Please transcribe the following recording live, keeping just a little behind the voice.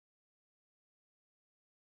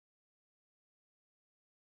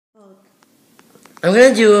I'm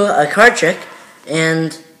gonna do a card trick,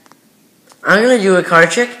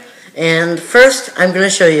 and first I'm gonna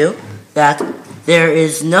show you that there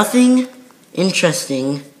is nothing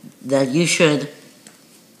interesting that you should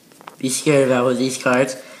be scared about with these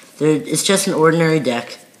cards. It's just an ordinary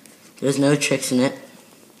deck. There's no tricks in it.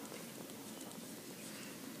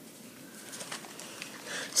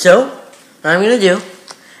 So, what I'm gonna do,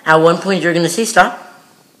 at one point you're gonna see stop.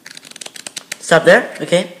 Stop there,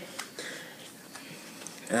 okay?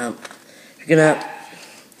 You're gonna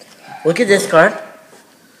look at this card,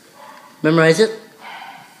 memorize it.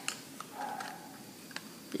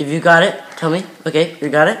 If you got it, tell me. Okay, you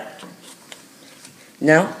got it.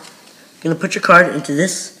 Now, you're gonna put your card into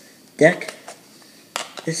this deck,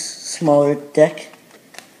 this smaller deck,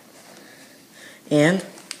 and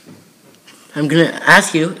I'm gonna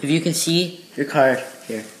ask you if you can see your card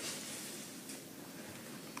here.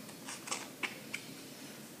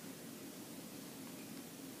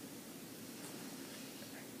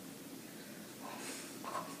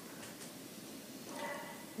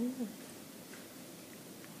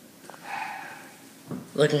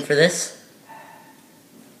 Looking for this?